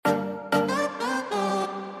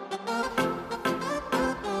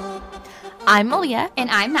I'm Malia. And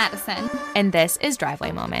I'm Madison. And this is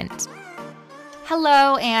Driveway Moment.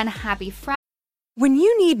 Hello and happy Friday. When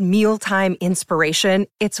you need mealtime inspiration,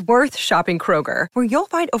 it's worth shopping Kroger, where you'll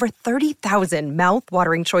find over 30,000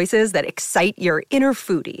 mouth-watering choices that excite your inner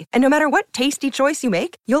foodie. And no matter what tasty choice you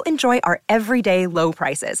make, you'll enjoy our everyday low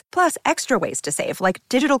prices, plus extra ways to save, like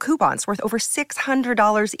digital coupons worth over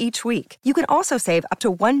 $600 each week. You can also save up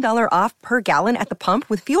to $1 off per gallon at the pump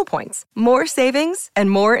with fuel points. More savings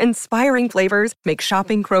and more inspiring flavors make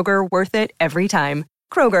shopping Kroger worth it every time.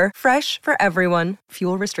 Kroger, fresh for everyone.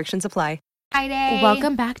 Fuel restrictions apply. Friday.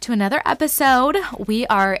 Welcome back to another episode. We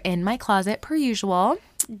are in my closet per usual.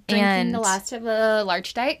 Drinking the last of a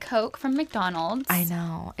large Diet Coke from McDonald's. I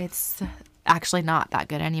know. It's actually not that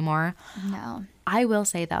good anymore. No. I will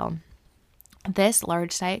say, though, this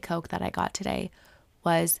large Diet Coke that I got today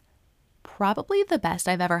was probably the best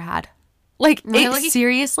I've ever had. Like, really?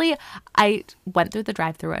 Seriously, I went through the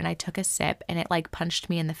drive-thru and I took a sip and it, like, punched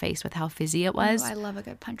me in the face with how fizzy it was. Oh, I love a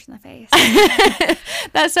good punch in the face.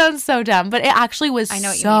 That sounds so dumb, but it actually was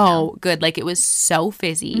so good. Like, it was so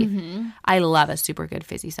fizzy. Mm-hmm. I love a super good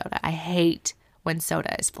fizzy soda. I hate when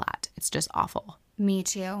soda is flat. It's just awful. Me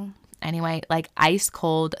too. Anyway, like, ice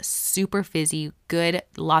cold, super fizzy, good,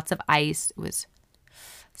 lots of ice. It was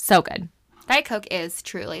so good. Diet Coke is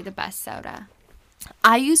truly the best soda.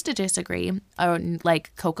 I used to disagree.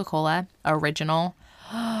 Like Coca-Cola original.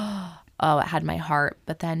 Oh, it had my heart.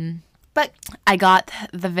 But I got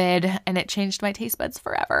the vid and it changed my taste buds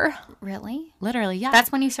forever. Really? Literally, yeah.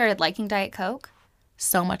 That's when you started liking Diet Coke?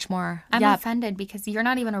 So much more. I'm offended because you're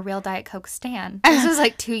not even a real Diet Coke stan. This was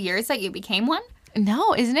like 2 years that you became one?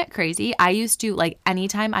 No, isn't it crazy? I used to, like,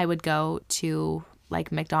 anytime I would go to,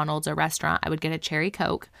 like, McDonald's or restaurant, I would get a cherry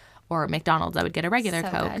Coke, or McDonald's, I would get a regular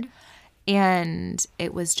Coke. Good. And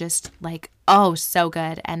it was just like, oh, so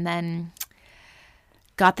good. And then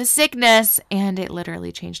got the sickness and it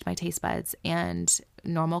literally changed my taste buds. And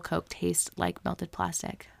normal Coke tastes like melted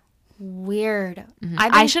plastic. Weird. Mm-hmm.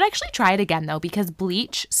 I should actually try it again, though, because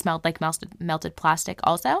bleach smelled like melted plastic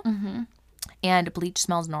also. Mm-hmm. And bleach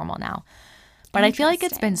smells normal now. But I feel like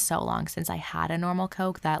it's been so long since I had a normal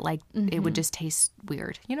Coke that, like, it would just taste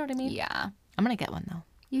weird. You know what I mean? Yeah. I'm going to get one, though.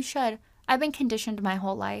 You should. I've been conditioned my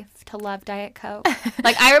whole life to love Diet Coke.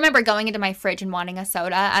 Like, I remember going into my fridge and wanting a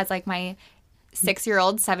soda as, like, my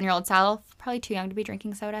 6-year-old, 7-year-old self. Probably too young to be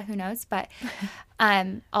drinking soda. Who knows? But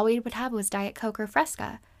all we would have was Diet Coke or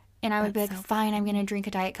Fresca. And I would be like, fine, I'm going to drink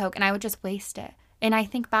a Diet Coke. And I would just waste it. And I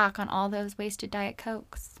think back on all those wasted Diet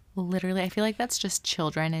Cokes. Literally, I feel like that's just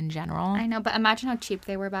children in general. I know, but imagine how cheap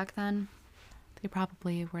they were back then. They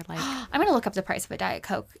probably were like... I'm going to look up the price of a Diet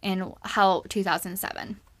Coke in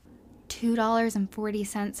 2007.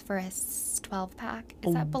 $2.40 for a 12-pack.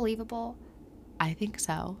 Is that believable? I think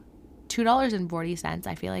so. $2.40.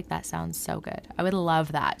 I feel like that sounds so good. I would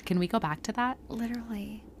love that. Can we go back to that?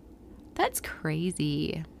 Literally. That's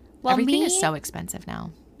crazy. Well, everything is so expensive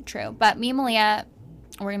now. True. But me and Malia,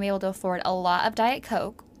 we're going to be able to afford a lot of Diet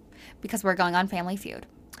Coke because we're going on Family Feud.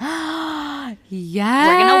 Yes.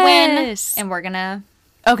 We're going to win and we're going to...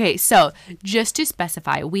 Okay, so just to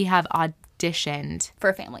specify, we have auditioned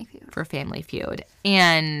for Family Feud.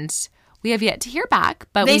 And we have yet to hear back.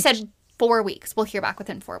 But they said 4 weeks. We'll hear back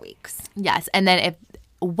within 4 weeks. Yes. And then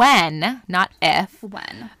not if.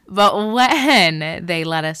 When. But when they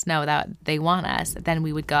let us know that they want us, then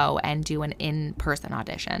we would go and do an in-person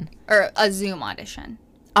audition. Or a Zoom audition.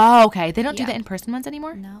 Oh, okay. They don't do the in-person ones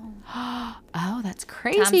anymore? No. Oh, that's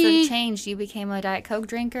crazy. Times have changed. You became a Diet Coke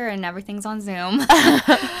drinker and everything's on Zoom.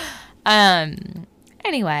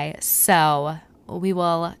 Anyway, so we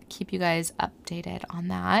will keep you guys updated on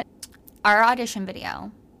that. Our audition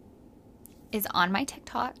video is on my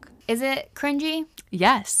TikTok. Is it cringy?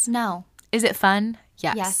 Yes. No. Is it fun?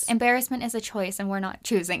 Yes. Yes. Embarrassment is a choice and we're not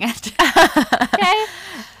choosing it. Okay.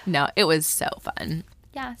 No, it was so fun.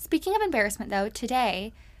 Yeah. Speaking of embarrassment, though,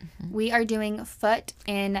 today we are doing foot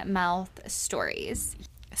in mouth stories.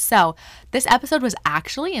 So this episode was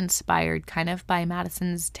actually inspired kind of by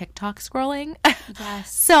Madison's TikTok scrolling.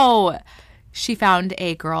 Yes. So she found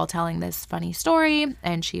a girl telling this funny story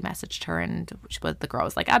and she messaged her and the girl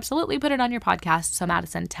was like, absolutely, put it on your podcast. So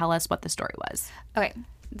Madison, tell us what the story was. Okay.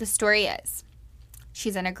 The story is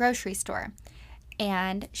she's in a grocery store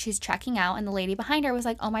and she's checking out and the lady behind her was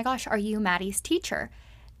like, oh my gosh, are you Maddie's teacher?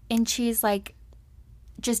 And she's like,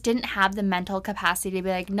 just didn't have the mental capacity to be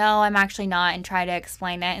like, no, I'm actually not, and try to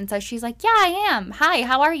explain it. And so she's like, yeah, I am. Hi,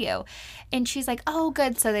 how are you? And she's like, oh,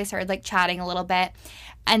 good. So they started like chatting a little bit.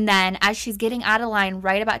 And then as she's getting out of line,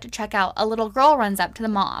 right about to check out, a little girl runs up to the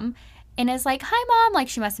mom and is like, hi, Mom. Like,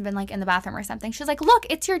 she must have been, like, in the bathroom or something. She's like, look,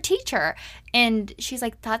 it's your teacher. And she's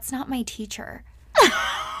like, that's not my teacher.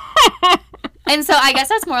 And so I guess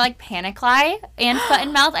that's more like panic lie and foot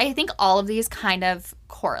and mouth. I think all of these kind of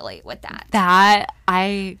correlate with that. That,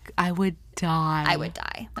 I would die. I would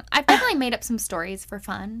die. I've definitely made up some stories for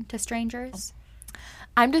fun to strangers.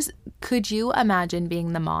 Could you imagine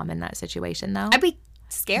being the mom in that situation, though? I'd be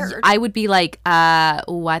scared. I would be like,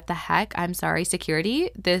 what the heck? I'm sorry,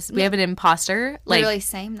 security. We have an imposter. Literally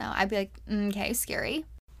same, though. I'd be like, okay, scary.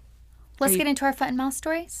 Let's get into our foot and mouth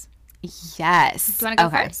stories. Yes. Do you want to go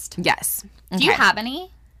first? Yes. Do you have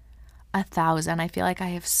any? 1,000. I feel like I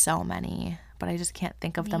have so many, but I just can't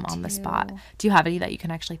think of them on the spot. Do you have any that you can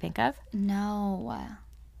actually think of? No.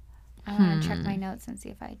 I want to check my notes and see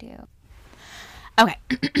if I do.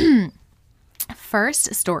 Okay.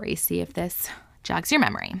 First story. See if this jogs your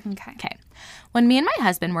memory. Okay. When me and my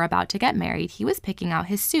husband were about to get married, he was picking out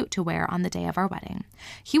his suit to wear on the day of our wedding.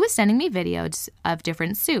 He was sending me videos of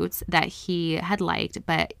different suits that he had liked,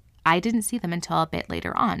 but I didn't see them until a bit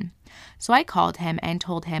later on. So I called him and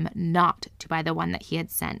told him not to buy the one that he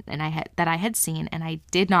had sent and that I had seen, and I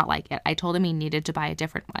did not like it. I told him he needed to buy a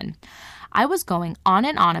different one. I was going on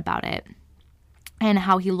and on about it and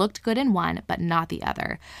how he looked good in one but not the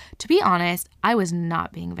other. To be honest, I was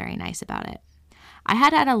not being very nice about it. I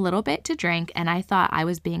had a little bit to drink, and I thought I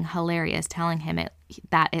was being hilarious telling him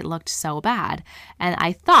that it looked so bad, and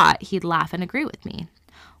I thought he'd laugh and agree with me.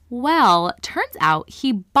 Well, turns out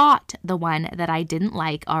he bought the one that I didn't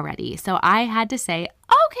like already, so I had to say,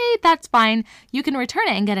 okay, that's fine. You can return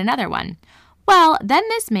it and get another one. Well, then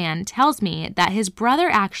this man tells me that his brother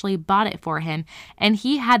actually bought it for him, and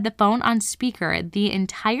he had the phone on speaker the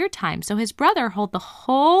entire time, so his brother heard the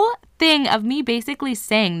whole thing of me basically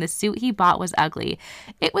saying the suit he bought was ugly.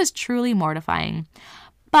 It was truly mortifying.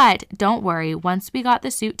 But don't worry, once we got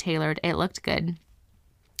the suit tailored, it looked good.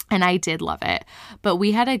 And I did love it. But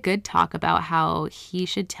we had a good talk about how he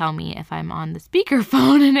should tell me if I'm on the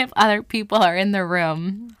speakerphone and if other people are in the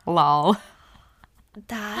room. Lol.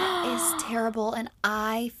 That is terrible. And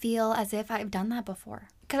I feel as if I've done that before.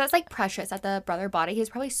 Because that's like Precious that the brother bought it. He was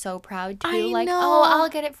probably so proud too. I know. Oh, I'll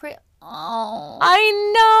get it for you. Oh.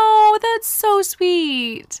 I know. That's so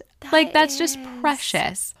sweet. That's just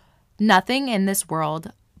precious. Nothing in this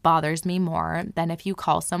world bothers me more than if you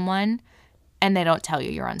call someone and they don't tell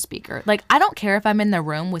you you're on speaker. I don't care if I'm in the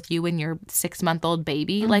room with you and your 6-month-old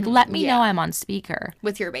baby. Let me know I'm on speaker.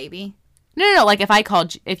 With your baby? No.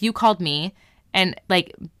 If you called me and,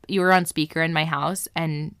 you were on speaker in my house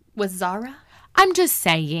and... With Zara? I'm just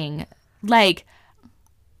saying, I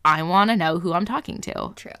want to know who I'm talking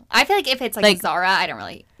to. True. I feel like if it's, Zara, I don't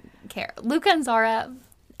really care. Luca and Zara...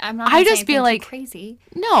 I'm not. I just feel crazy.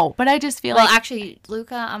 No, but I just feel Well, actually,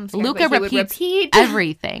 Luca, Luca repeats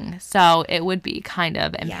everything, so it would be kind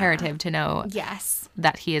of imperative to know. Yes.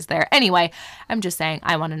 That he is there. Anyway, I'm just saying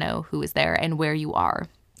I want to know who is there and where you are.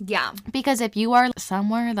 Yeah. Because if you are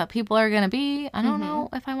somewhere that people are gonna be, I don't know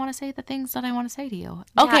if I want to say the things that I want to say to you.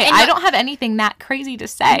 Okay, I don't have anything that crazy to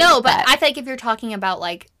say. No, but I feel like if you're talking about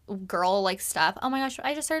girl stuff, oh my gosh,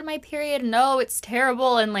 I just started my period, no, it's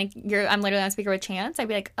terrible, and I'm literally on speaker with Chance, I'd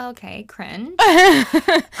be like, okay, cringe.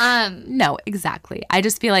 No, exactly. I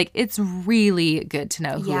just feel like it's really good to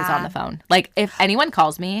know who is on the phone. If anyone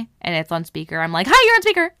calls me and it's on speaker, I'm like, hi, you're on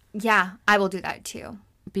speaker. Yeah, I will do that too.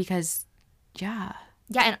 Because you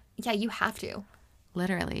have to.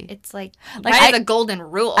 Literally. It's the golden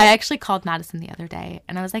rule. I actually called Madison the other day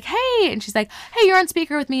and I was like, hey, and she's like, hey, you're on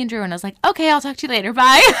speaker with me and Drew, and I was like, okay, I'll talk to you later,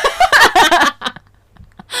 bye.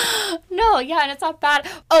 No, and it's not bad.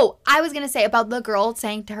 Oh, I was gonna say about the girl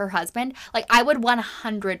saying to her husband, I would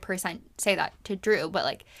 100% say that to Drew,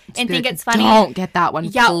 but and think it's funny. Don't get that one,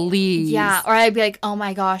 please. Yeah, or I'd be like, oh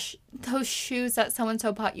my gosh, those shoes that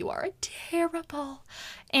so-and-so bought you are terrible.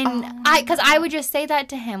 And because I would just say that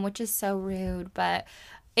to him, which is so rude, but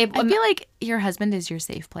I feel like your husband is your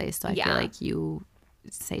safe place, so I feel like you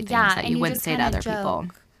say things that you wouldn't say to other people.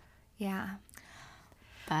 Yeah.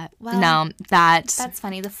 But no, that's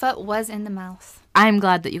funny. The foot was in the mouth. I'm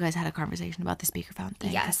glad that you guys had a conversation about the speakerphone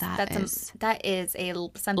thing. Yes, that is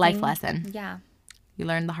something life lesson. Yeah. You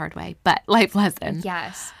learned the hard way, but life lesson.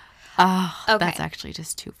 Yes. Oh, okay. That's actually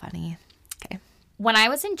just too funny. Okay. When I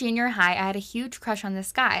was in junior high, I had a huge crush on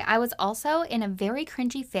this guy. I was also in a very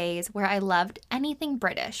cringy phase where I loved anything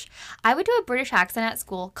British. I would do a British accent at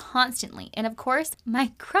school constantly, and of course,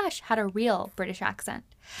 my crush had a real British accent.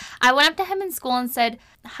 I went up to him in school and said,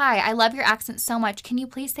 hi, I love your accent so much. Can you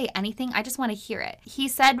please say anything? I just want to hear it. He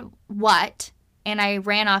said, what? And I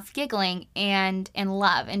ran off giggling and in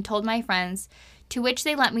love and told my friends, to which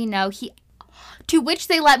they let me know he To which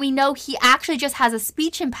they let me know he actually just has a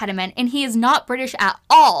speech impediment and he is not British at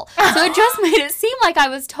all. So it just made it seem like I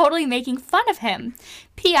was totally making fun of him.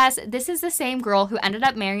 P.S. This is the same girl who ended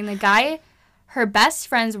up marrying the guy her best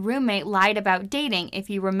friend's roommate lied about dating, if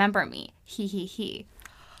you remember me. He.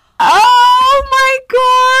 Oh my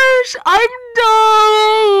gosh, I'm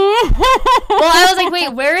done. Well, I was like,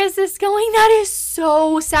 wait, where is this going? That is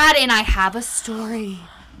so sad, and I have a story.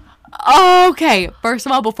 Okay, first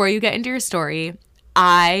of all, before you get into your story,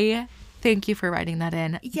 I thank you for writing that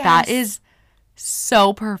in. Yes. That is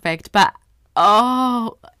so perfect, but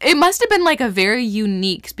it must have been like a very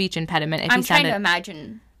unique speech impediment. If I'm trying to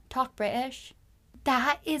imagine. Talk British.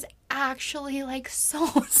 That is actually like so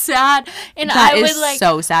sad, and that I is would like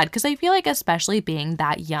so sad because I feel like, especially being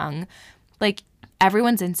that young, like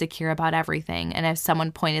everyone's insecure about everything, and if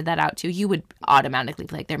someone pointed that out to you, you would automatically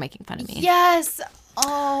be like, they're making fun of me. Yes.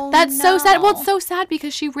 Oh, that's so sad. Well, it's so sad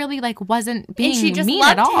because she really like wasn't being and she just mean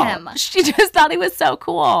loved at all. him. She just thought he was so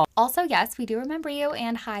cool. Also, yes, we do remember you,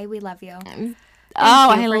 and hi, we love you.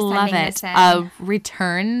 I love it.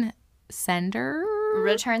 Return sender.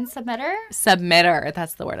 Return submitter? Submitter.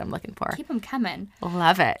 That's the word I'm looking for. Keep them coming.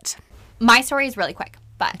 Love it. My story is really quick,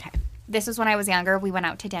 but this was when I was younger. We went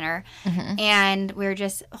out to dinner, and we were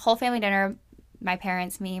just whole family dinner, my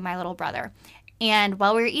parents, me, my little brother. And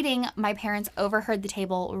while we were eating, my parents overheard the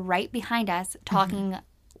table right behind us talking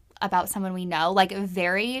about someone we know, like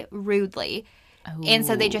very rudely. Oh. And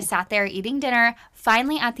so they just sat there eating dinner.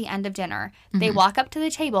 Finally, at the end of dinner, they walk up to the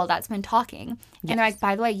table that's been talking. And they're like,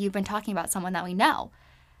 by the way, you've been talking about someone that we know.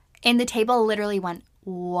 And the table literally went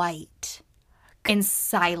white and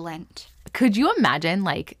silent. Could you imagine,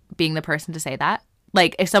 like, being the person to say that?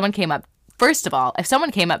 Like, if someone came up, first of all, if someone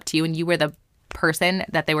came up to you and you were the person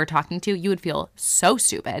that they were talking to, you would feel so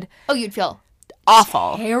stupid. Oh, you'd feel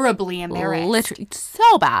awful. Terribly embarrassed. Literally,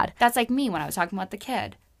 so bad. That's like me when I was talking about the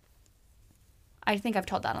kid. I think I've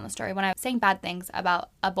told that on the story. When I was saying bad things about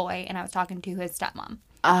a boy and I was talking to his stepmom.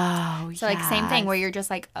 Oh, so, like, same thing where you're just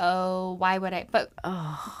like, oh, why would I? But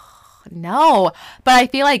no. But I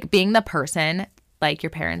feel like being the person, like your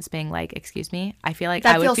parents being like, excuse me, I feel like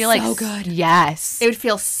I would feel like so good. Yes. It would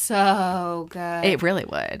feel so good. It really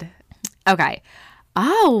would. Okay.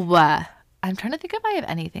 Oh, I'm trying to think if I have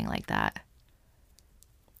anything like that.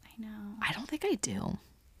 I know. I don't think I do.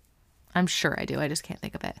 I'm sure I do. I just can't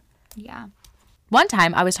think of it. Yeah. One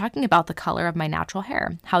time, I was talking about the color of my natural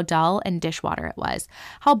hair, how dull and dishwater it was,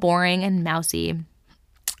 how boring and mousy.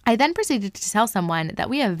 I then proceeded to tell someone that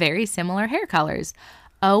we have very similar hair colors.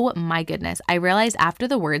 Oh my goodness. I realized after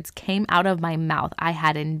the words came out of my mouth, I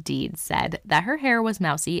had indeed said that her hair was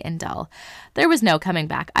mousy and dull. There was no coming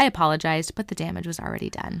back. I apologized, but the damage was already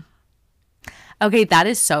done. Okay, that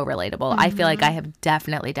is so relatable. I feel like I have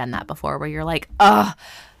definitely done that before where you're like, ugh.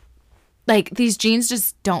 Like, these jeans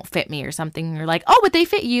just don't fit me or something. And you're like, oh, but they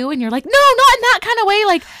fit you. And you're like, no, not in that kind of way.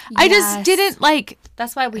 Like, I just didn't, like.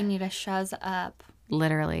 That's why we need to shuzz up.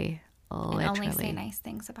 Literally. And only say nice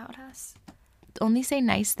things about us. Only say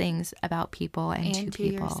nice things about people and to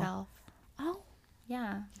people. Yourself. Oh.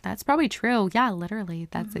 Yeah. That's probably true. Yeah, literally.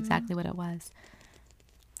 That's exactly what it was.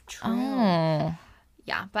 True. Oh.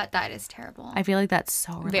 Yeah, but that is terrible. I feel like that's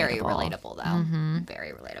so relatable. Very relatable, though.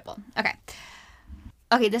 Very relatable.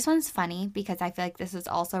 Okay, this one's funny because I feel like this is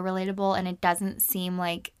also relatable and it doesn't seem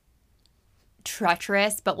like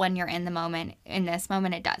treacherous, but when you're in the moment, in this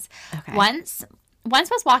moment, it does. Okay. Once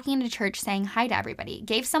was walking into church saying hi to everybody,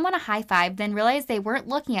 gave someone a high five, then realized they weren't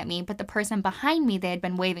looking at me, but the person behind me they had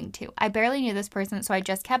been waving to. I barely knew this person, so I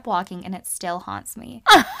just kept walking and it still haunts me.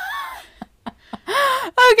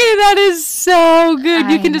 Okay, that is so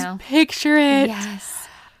good. You can just picture it. Yes.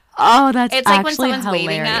 Oh, that's it's like when actually someone's hilarious.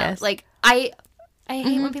 waving at, like, I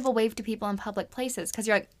hate when people wave to people in public places because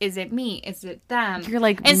you're like, is it me? Is it them? You're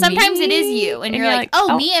like, and sometimes me? it is you, and you're like,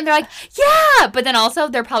 oh, me, and they're like, yeah, but then also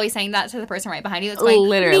they're probably saying that to the person right behind you that's going,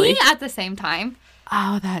 literally, me at the same time.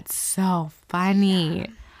 Oh, that's so funny. Yeah.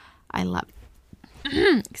 I love.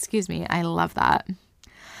 Excuse me, I love that.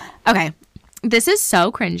 Okay, this is so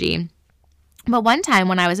cringy. But one time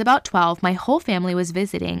when I was about 12, my whole family was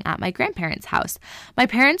visiting at my grandparents' house. My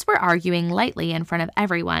parents were arguing lightly in front of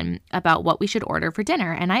everyone about what we should order for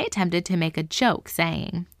dinner, and I attempted to make a joke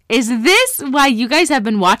saying, "Is this why you guys have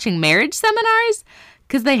been watching marriage seminars?"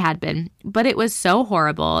 Because they had been. But it was so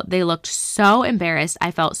horrible. They looked so embarrassed.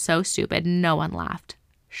 I felt so stupid. No one laughed.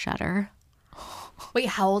 Shudder. Wait,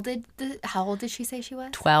 how old did she say she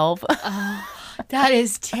was? 12. Oh, that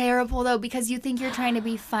is terrible, though, because you think you're trying to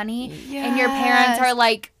be funny, and your parents are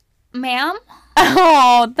like, ma'am?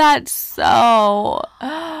 Oh, that's so...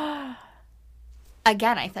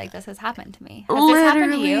 Again, I feel like this has happened to me. Has this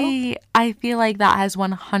happened to you? Literally, I feel like that has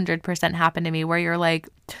 100% happened to me where you're like,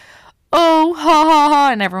 oh, ha, ha, ha.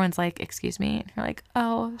 And everyone's like, excuse me. And you're like,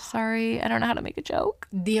 oh, sorry. I don't know how to make a joke.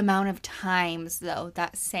 The amount of times, though,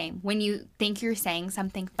 that same. When you think you're saying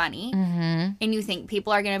something funny and you think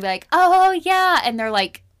people are going to be like, oh, yeah. And they're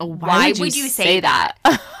like, why would you say that?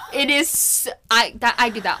 It is,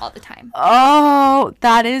 I do that all the time. Oh,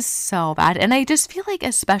 that is so bad. And I just feel like,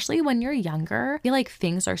 especially when you're younger, I feel like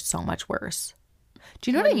things are so much worse.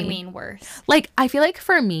 Do you know what I mean? What do you mean worse? Like, I feel like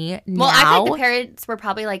for me now. Well, I think the parents were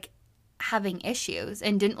probably like having issues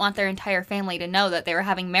and didn't want their entire family to know that they were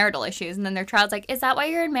having marital issues. And then their child's like, is that why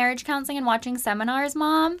you're in marriage counseling and watching seminars,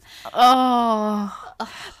 Mom? Oh.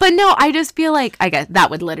 But no, I just feel like, I guess that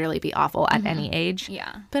would literally be awful at any age.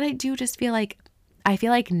 Yeah. But I do just feel like,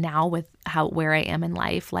 now with where I am in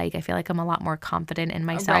life, like I feel like I'm a lot more confident in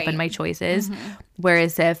myself and my choices.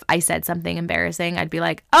 Whereas if I said something embarrassing, I'd be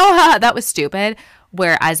like, oh, that was stupid.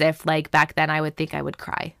 Whereas if like back then I would think I would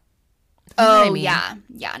cry. You know what I mean? Yeah.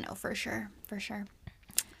 Yeah, no, for sure. For sure.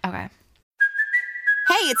 Okay.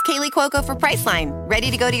 Hey, it's Kaylee Cuoco for Priceline.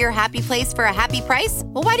 Ready to go to your happy place for a happy price?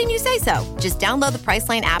 Well, why didn't you say so? Just download the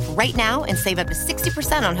Priceline app right now and save up to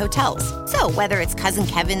 60% on hotels. So whether it's Cousin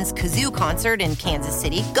Kevin's Kazoo Concert in Kansas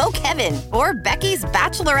City, go Kevin, or Becky's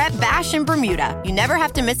Bachelorette Bash in Bermuda, you never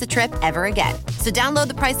have to miss a trip ever again. So download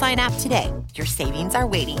the Priceline app today. Your savings are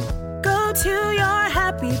waiting. Go to your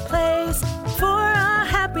happy place for a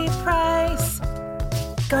happy price.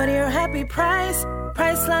 Go to your happy price,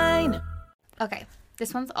 Priceline. Okay.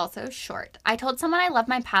 This one's also short. I told someone I love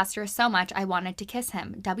my pastor so much I wanted to kiss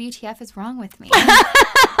him. WTF is wrong with me? I'm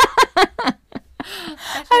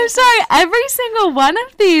sorry. Every single one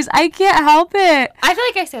of these, I can't help it. I feel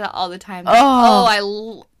like I say that all the time.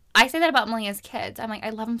 I say that about Malia's kids. I'm like, I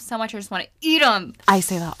love them so much. I just want to eat them. I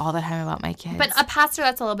say that all the time about my kids. But a pastor,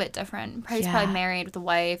 that's a little bit different. He's probably married with a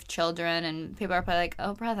wife, children, and people are probably like,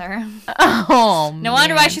 oh, brother. Oh, no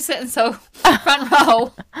wonder why she's sitting so front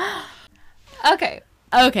row.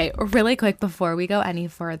 Okay, really quick before we go any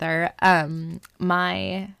further,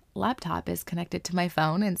 my laptop is connected to my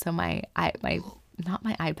phone, and so not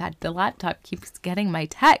my iPad, the laptop keeps getting my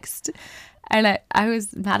text. And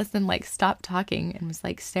Madison like stopped talking and was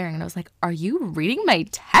like staring, and I was like, are you reading my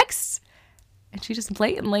text? And she just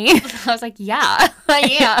blatantly. I was like, yeah,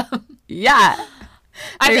 I am. Yeah.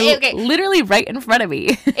 Okay. Literally right in front of me.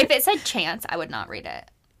 If it said chance, I would not read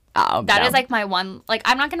it. Oh, that is like my one, like,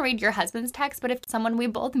 I'm not going to read your husband's text, but if someone we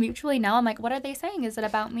both mutually know, I'm like, what are they saying? Is it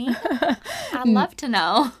about me? I'd love to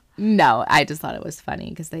know. No, I just thought it was funny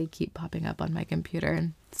because they keep popping up on my computer.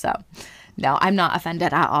 And so, no, I'm not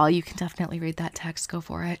offended at all. You can definitely read that text. Go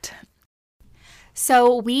for it.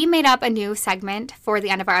 So we made up a new segment for the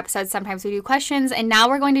end of our episodes. Sometimes we do questions, and now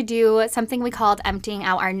we're going to do something we called emptying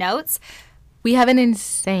out our notes. We have an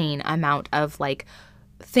insane amount of like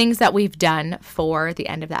things that we've done for the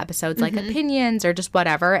end of the episodes, like opinions or just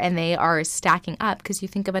whatever, and they are stacking up because you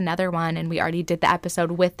think of another one and we already did the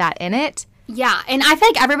episode with that in it. Yeah, and I feel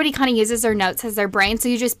like everybody kind of uses their notes as their brain, so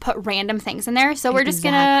you just put random things in there. So we're just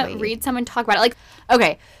going to read some and talk about it. Like,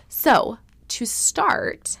 okay, so to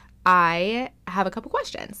start, I have a couple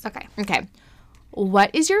questions. Okay.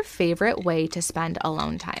 What is your favorite way to spend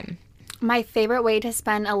alone time? My favorite way to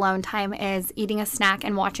spend alone time is eating a snack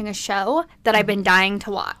and watching a show that I've been dying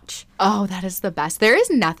to watch. Oh, that is the best. There is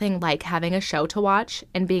nothing like having a show to watch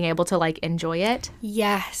and being able to like enjoy it.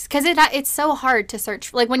 Yes, because it's so hard to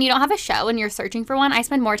search. Like when you don't have a show and you're searching for one, I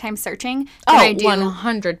spend more time searching than I do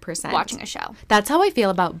 100% watching a show. That's how I feel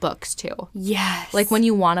about books too. Yes. Like when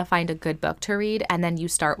you want to find a good book to read and then you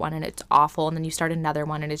start one and it's awful and then you start another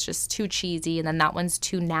one and it's just too cheesy and then that one's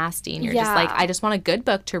too nasty and you're just like, I just want a good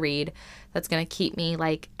book to read that's going to keep me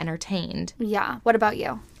like entertained. Yeah. What about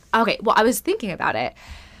you? Okay. Well, I was thinking about it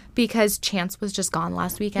because Chance was just gone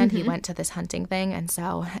last weekend. He went to this hunting thing. And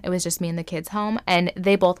so it was just me and the kids home. And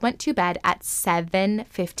they both went to bed at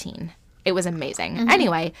 7:15. It was amazing.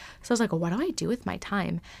 Anyway, so I was like, well, what do I do with my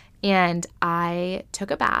time? And I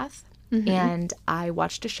took a bath. And I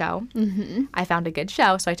watched a show. I found a good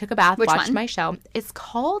show. So I took a bath, watched my show. It's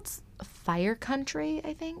called Fire Country,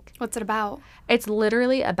 I think. What's it about? It's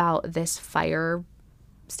literally about this fire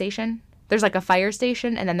station. There's like a fire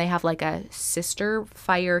station, and then they have like a sister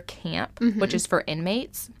fire camp, which is for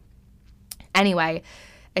inmates. Anyway,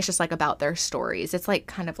 it's just like about their stories. It's like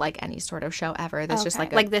kind of like any sort of show ever. There's just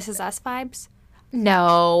like This Is Us vibes?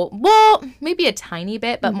 No. Well, maybe a tiny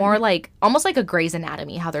bit, but more like almost like a Grey's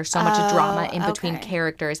Anatomy, how there's so much drama in between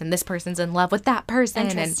characters and this person's in love with that person.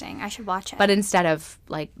 Interesting. I should watch it. But instead of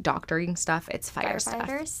like doctoring stuff, it's fire stuff.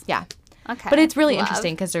 Firefighters? Yeah. Okay. But it's really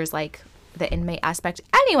interesting because there's like the inmate aspect.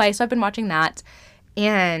 Anyway, so I've been watching that.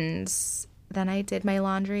 And then I did my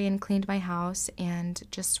laundry and cleaned my house and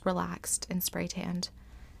just relaxed and spray tanned.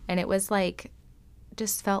 And it was like,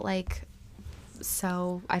 just felt like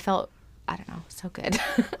I felt, I don't know, so good.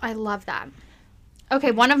 I love that.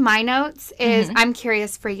 Okay, one of my notes is I'm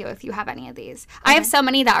curious for you if you have any of these. Okay. I have so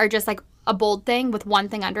many that are just like a bold thing with one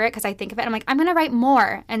thing under it because I think of it. I'm like, I'm going to write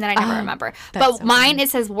more. And then I never remember. But so mine, funny. It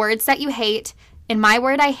says words that you hate. And my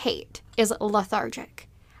word I hate is lethargic.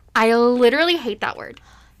 I literally hate that word.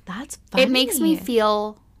 That's funny. It makes me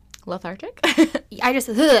feel... lethargic? I just...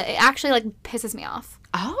 it actually like pisses me off.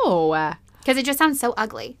 Oh. Because it just sounds so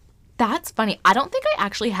ugly. That's funny. I don't think I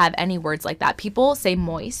actually have any words like that. People say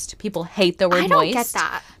moist. People hate the word moist. I don't get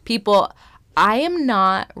that. I am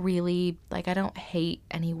not really, like, I don't hate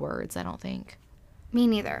any words, I don't think. Me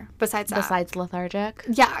neither, besides that. Besides lethargic?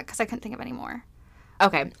 Yeah, because I couldn't think of any more.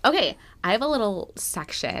 Okay. I have a little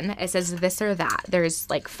section. It says this or that. There's,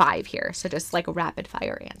 like, 5 here, so just, like, a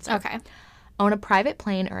rapid-fire answer. Okay. Own a private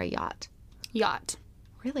plane or a yacht? Yacht.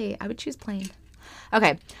 Really? I would choose plane.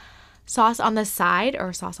 Okay. Sauce on the side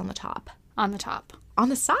or sauce on the top? On the top. On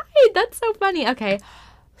the side? That's so funny. Okay.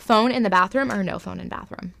 Phone in the bathroom or no phone in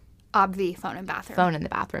bathroom? Obvi, phone in bathroom. Phone in the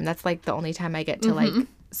bathroom. That's like the only time I get to like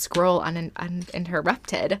scroll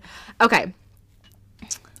uninterrupted. Okay.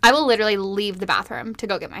 I will literally leave the bathroom to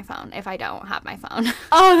go get my phone if I don't have my phone.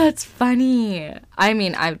 Oh, that's funny. I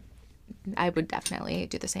mean, I would definitely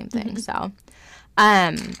do the same thing. So,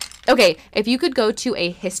 okay. If you could go to a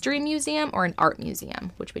history museum or an art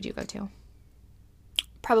museum, which would you go to?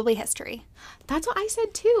 Probably history. That's what I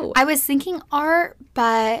said too. I was thinking art,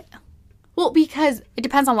 but... Well, because... It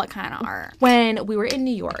depends on what kind of art. When we were in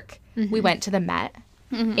New York, we went to the Met,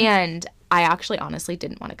 and I actually honestly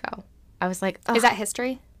didn't want to go. I was like... Ugh. Is that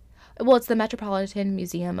history? Well, it's the Metropolitan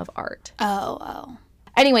Museum of Art. Oh.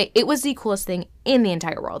 Anyway, it was the coolest thing in the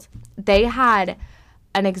entire world. They had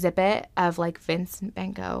an exhibit of, like, Vincent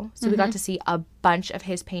van Gogh. So we got to see a bunch of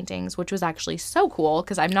his paintings, which was actually so cool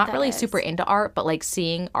because I'm not really super into art, but, like,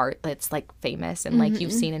 seeing art that's, like, famous and, like,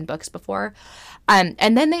 you've seen in books before. And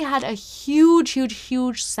then they had a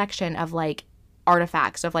huge section of, like,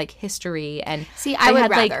 artifacts of, like, history. And see, I would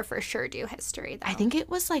rather for sure do history, though. I think it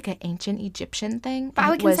was, like, an ancient Egyptian thing. But I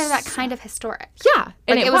would consider that kind of historic. Yeah.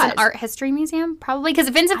 And it was an art history museum, probably. Because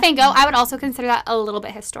Vincent van Gogh, I would also consider that a little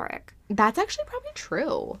bit historic. That's actually probably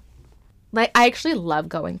true. Like, I actually love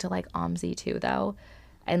going to, like, OMSI, too, though.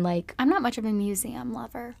 And, like... I'm not much of a museum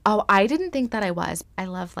lover. Oh, I didn't think that I was. I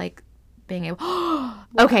love, like, being able...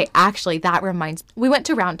 Okay, actually, that reminds... We went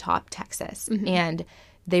to Round Top, Texas, and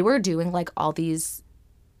they were doing, like, all these,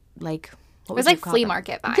 like... It was like flea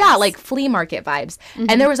market vibes. Yeah, like flea market vibes.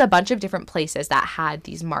 And there was a bunch of different places that had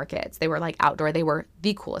these markets. They were, like, outdoor. They were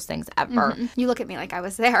the coolest things ever. You look at me like I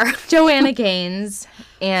was there. Joanna Gaines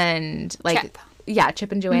and, like... Chip. Yeah,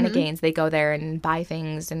 Chip and Joanna Gaines, they go there and buy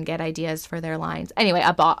things and get ideas for their lines. Anyway,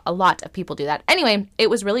 a lot of people do that. Anyway, it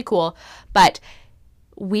was really cool. But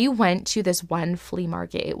we went to this one flea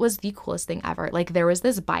market. It was the coolest thing ever. Like, there was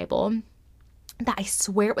this Bible that I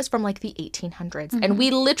swear it was from, like, the 1800s. And we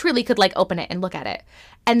literally could, like, open it and look at it.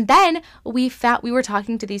 And then we were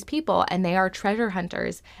talking to these people, and they are treasure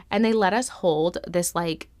hunters. And they let us hold this,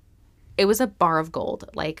 like, it was a bar of gold,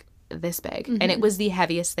 like, this big. And it was the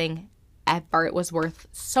heaviest thing ever. It was worth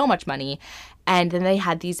so much money. And then they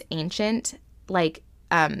had these ancient, like,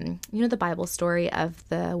 you know the Bible story of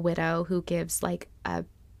the widow who gives, like, a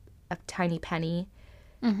tiny penny?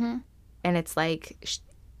 And it's like,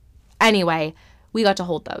 anyway, we got to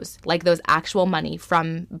hold those, like, those actual money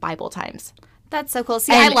from Bible times. That's so cool.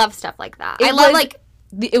 See, I love stuff like that. I love, like,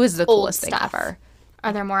 it was the coolest thing ever.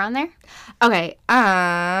 Are there more on there? Okay,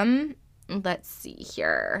 let's see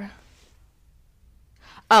here.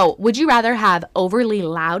 Oh, would you rather have overly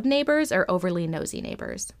loud neighbors or overly nosy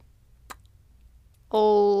neighbors?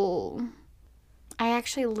 Oh, I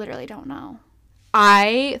actually literally don't know.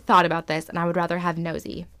 I thought about this, and I would rather have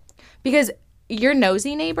nosy. Because your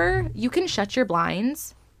nosy neighbor, you can shut your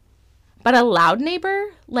blinds. But a loud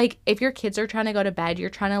neighbor, like, if your kids are trying to go to bed, you're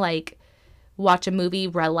trying to, like, watch a movie,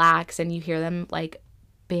 relax, and you hear them, like,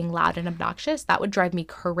 being loud and obnoxious, that would drive me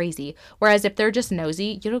crazy. Whereas if they're just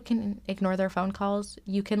nosy, you can ignore their phone calls.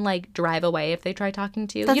 You can, like, drive away if they try talking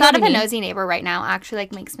to you. The thought of a nosy neighbor right now actually,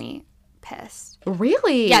 like, makes me pissed.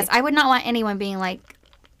 Really? Yes, I would not want anyone being like,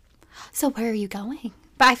 so where are you going?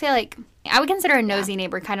 But I feel like I would consider a nosy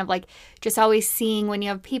neighbor kind of like just always seeing when you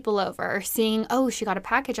have people over, or seeing, oh, she got a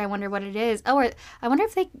package, I wonder what it is. Oh, or I wonder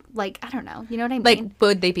if they, like, I don't know. You know what I mean? Like,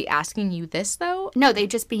 would they be asking you this, though? No,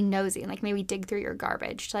 they'd just be nosy and, like, maybe dig through your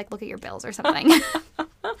garbage to, like, look at your bills or something.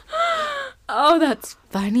 Oh, that's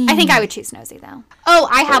funny. I think I would choose nosy, though. Oh,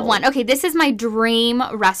 I have one. Okay, this is my dream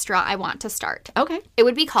restaurant I want to start. Okay. It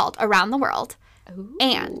would be called Around the World. Ooh.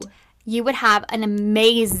 And you would have an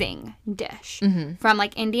amazing dish from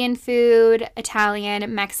like Indian food,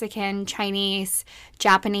 Italian, Mexican, Chinese,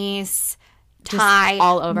 Japanese, Thai. Just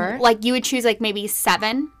all over? Like you would choose like maybe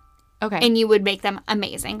 7. Okay. And you would make them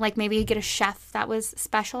amazing. Like maybe you'd get a chef that was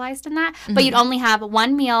specialized in that. But you'd only have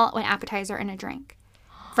one meal, an appetizer, and a drink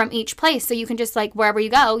from each place. So you can just like wherever you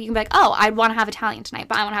go, you can be like, oh, I want to have Italian tonight,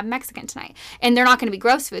 but I want to have Mexican tonight. And they're not going to be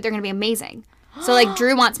gross food. They're going to be amazing. So like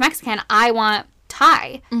Drew wants Mexican. I want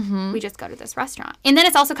Thai. We just go to this restaurant. And then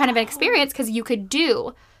it's also kind of an experience because you could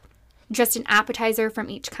do just an appetizer from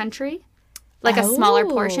each country. Like a smaller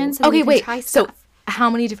portion. So you can try stuff. So how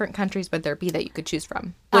many different countries would there be that you could choose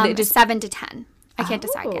from? Would it just 7 to 10. I can't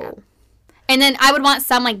decide yet. And then I would want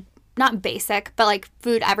some like not basic, but like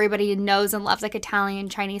food everybody knows and loves, like Italian,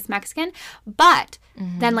 Chinese, Mexican. But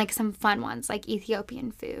then like some fun ones like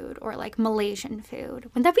Ethiopian food or like Malaysian food.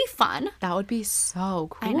 Wouldn't that be fun? That would be so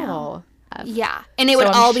cool. I know. Yeah. And it would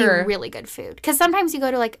all be really good food. Because sometimes you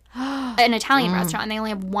go to like an Italian restaurant and they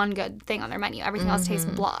only have one good thing on their menu. Everything else tastes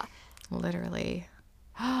blah. Literally.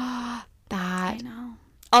 I know.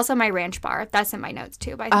 Also, my ranch bar. That's in my notes,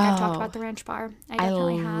 too. But I think I've talked about the ranch bar. I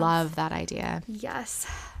definitely have. Love that idea. Yes.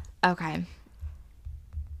 Okay.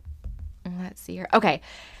 Let's see here. Okay.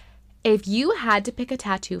 If you had to pick a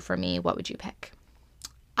tattoo for me, what would you pick?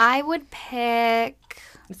 I would pick...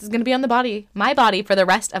 This is going to be on my body for the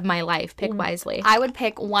rest of my life. Pick wisely. I would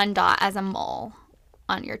pick one dot as a mole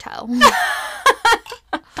on your toe.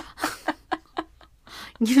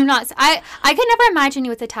 You're not... I could never imagine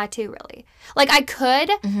you with a tattoo, really. Like, I could,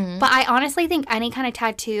 but I honestly think any kind of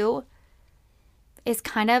tattoo is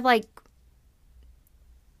kind of, like,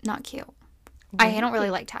 not cute. Really? I don't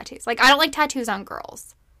really like tattoos. Like, I don't like tattoos on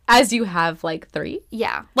girls. As you have, like, 3?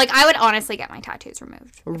 Yeah. Like, I would honestly get my tattoos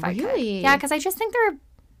removed if I could. Yeah, because I just think they're,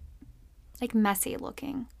 like, messy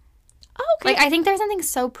looking. Oh, okay. Like, I think there's something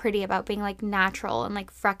so pretty about being, like, natural and,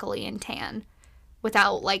 like, freckly and tan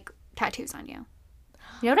without, like, tattoos on you.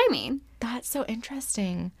 You know what I mean? That's so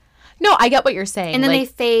interesting. No, I get what you're saying. And then they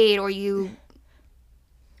fade or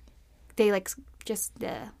they like just,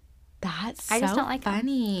 That's I just don't like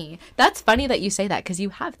funny. That's funny that you say that because you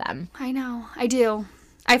have them. I know. I do.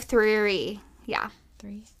 I have 3. Yeah.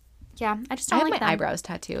 3? Yeah. I just don't I have like my them. eyebrows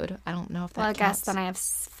tattooed. I don't know if that Well, I counts. guess then I have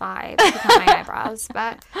 5 with my eyebrows.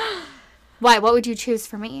 But why? What would you choose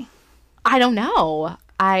for me? I don't know.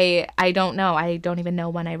 I don't know. I don't even know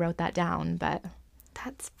when I wrote that down, but...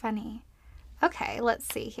 That's funny. Okay,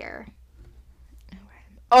 let's see here.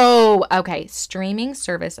 Oh, okay. Streaming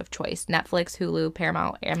service of choice. Netflix, Hulu,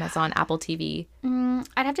 Paramount, Amazon, Apple TV.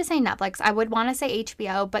 I'd have to say Netflix. I would want to say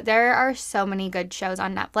HBO, but there are so many good shows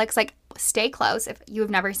on Netflix. Like, Stay Close. If you have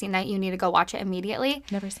never seen that, you need to go watch it immediately.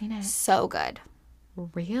 Never seen it. So good.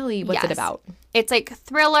 Really? What's it about? It's like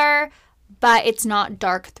thriller, but it's not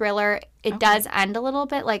dark thriller. It does end a little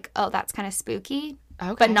bit like, oh, that's kind of spooky.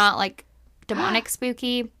 Okay. But not like demonic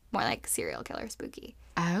spooky, more like serial killer spooky.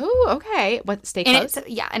 Oh, okay. What, Stay Close?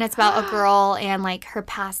 And it's about a girl and like her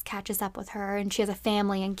past catches up with her and she has a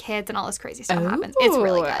family and kids and all this crazy stuff happens. It's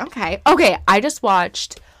really good. Okay. I just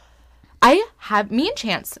watched, me and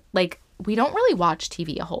Chance, like, we don't really watch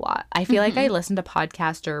TV a whole lot. I feel like I listen to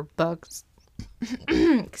podcasts or books.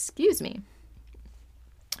 Excuse me.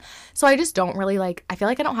 So I just don't really I feel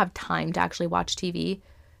like I don't have time to actually watch TV.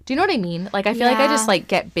 Do you know what I mean? Like, I feel like I just, like,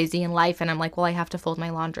 get busy in life and I'm like, well, I have to fold my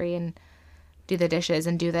laundry and do the dishes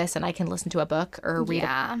and do this and I can listen to a book or read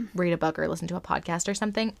a book or listen to a podcast or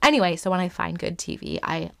something. Anyway, so when I find good TV,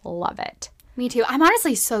 I love it. Me too. I'm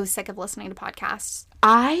honestly so sick of listening to podcasts.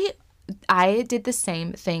 I did the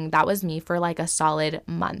same thing. That was me for like a solid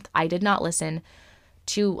month. I did not listen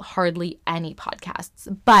to hardly any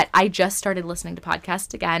podcasts, but I just started listening to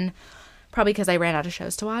podcasts again, probably because I ran out of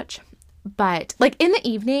shows to watch. But like in the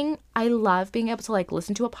evening, I love being able to like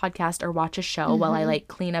listen to a podcast or watch a show while I like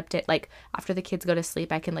clean up like after the kids go to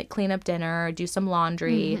sleep, I can like clean up dinner, do some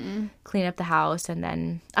laundry, clean up the house, and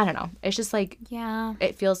then I don't know. It's just like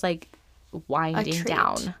it feels like winding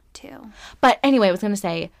down too. But anyway, I was gonna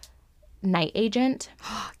say Night Agent.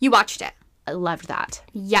 You watched it. I loved that.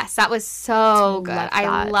 Yes, that was so good.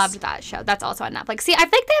 I loved that show. That's also on Netflix. See, I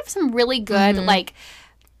think they have some really good like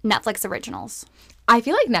Netflix originals. I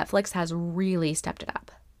feel like Netflix has really stepped it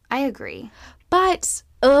up. I agree. But,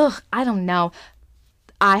 I don't know.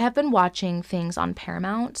 I have been watching things on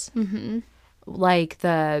Paramount. Like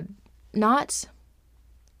not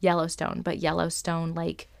Yellowstone, but Yellowstone,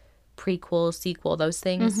 like prequel, sequel, those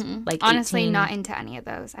things. Like honestly, not into any of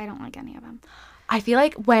those. I don't like any of them. I feel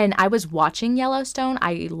like when I was watching Yellowstone,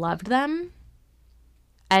 I loved them.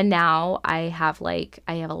 And now I have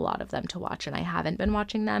a lot of them to watch and I haven't been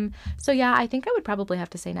watching them. So yeah, I think I would probably have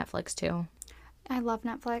to say Netflix too. I love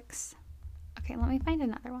Netflix. Okay, let me find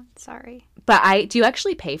another one. Sorry. But do you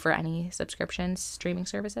actually pay for any subscriptions, streaming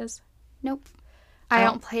services? Nope. I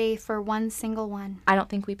don't pay for one single one. I don't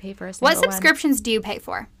think we pay for a single one. What subscriptions do you pay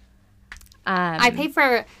for? I pay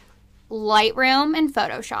for Lightroom and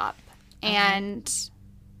Photoshop and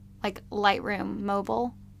like Lightroom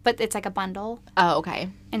mobile, but it's like a bundle. Oh, okay.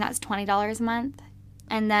 And that's $20 a month.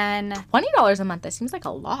 And then $20 a month, that seems like a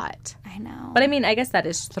lot. I know. But I mean, I guess that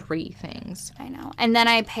is 3 things. I know. And then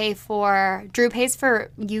I pay for Drew pays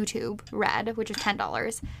for YouTube Red, which is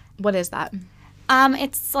 $10. What is that?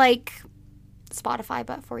 It's like Spotify,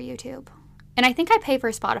 but for YouTube. And I think I pay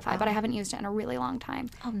for Spotify, but I haven't used it in a really long time.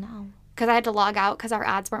 Oh, no. Because I had to log out because our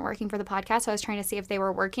ads weren't working for the podcast. So I was trying to see if they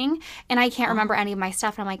were working. And I can't remember any of my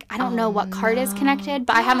stuff. And I'm like, I don't know what card is connected,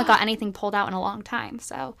 but I haven't got anything pulled out in a long time.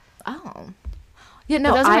 So. Oh. Yeah,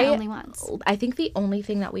 no, but those are my only ones. I think the only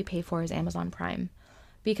thing that we pay for is Amazon Prime.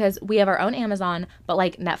 Because we have our own Amazon, but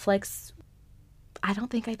like Netflix, I don't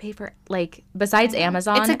think I pay for, like, besides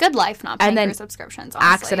Amazon. It's a good life not paying for subscriptions,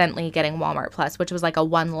 honestly. Accidentally getting Walmart Plus, which was like a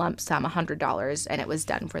one lump sum, $100, and it was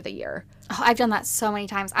done for the year. Oh, I've done that so many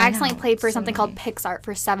times. I accidentally paid for something called PixArt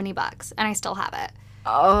for $70, and I still have it.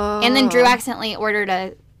 Oh. And then Drew accidentally ordered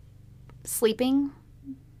a sleep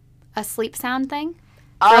sound thing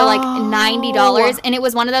for like $90, and it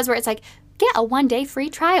was one of those where it's like, get a 1-day free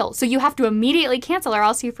trial. So you have to immediately cancel or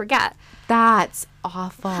else you forget. That's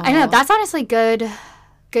awful. I know. That's honestly good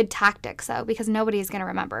tactics, though, because nobody's going to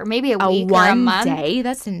remember. Maybe a week or a month. 1 day?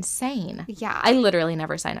 That's insane. Yeah. I literally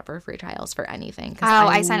never sign up for free trials for anything. Oh,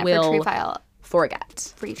 I sign up for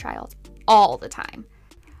free trials all the time.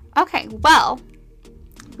 Okay, well,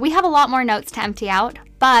 we have a lot more notes to empty out,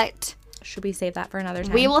 but... Should we save that for another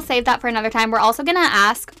time? We will save that for another time. We're also going to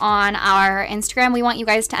ask on our Instagram. We want you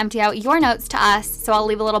guys to empty out your notes to us. So I'll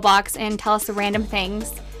leave a little box and tell us the random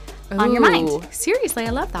things on your mind. Seriously,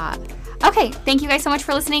 I love that. Okay. Thank you guys so much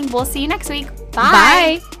for listening. We'll see you next week.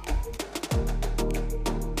 Bye. Bye.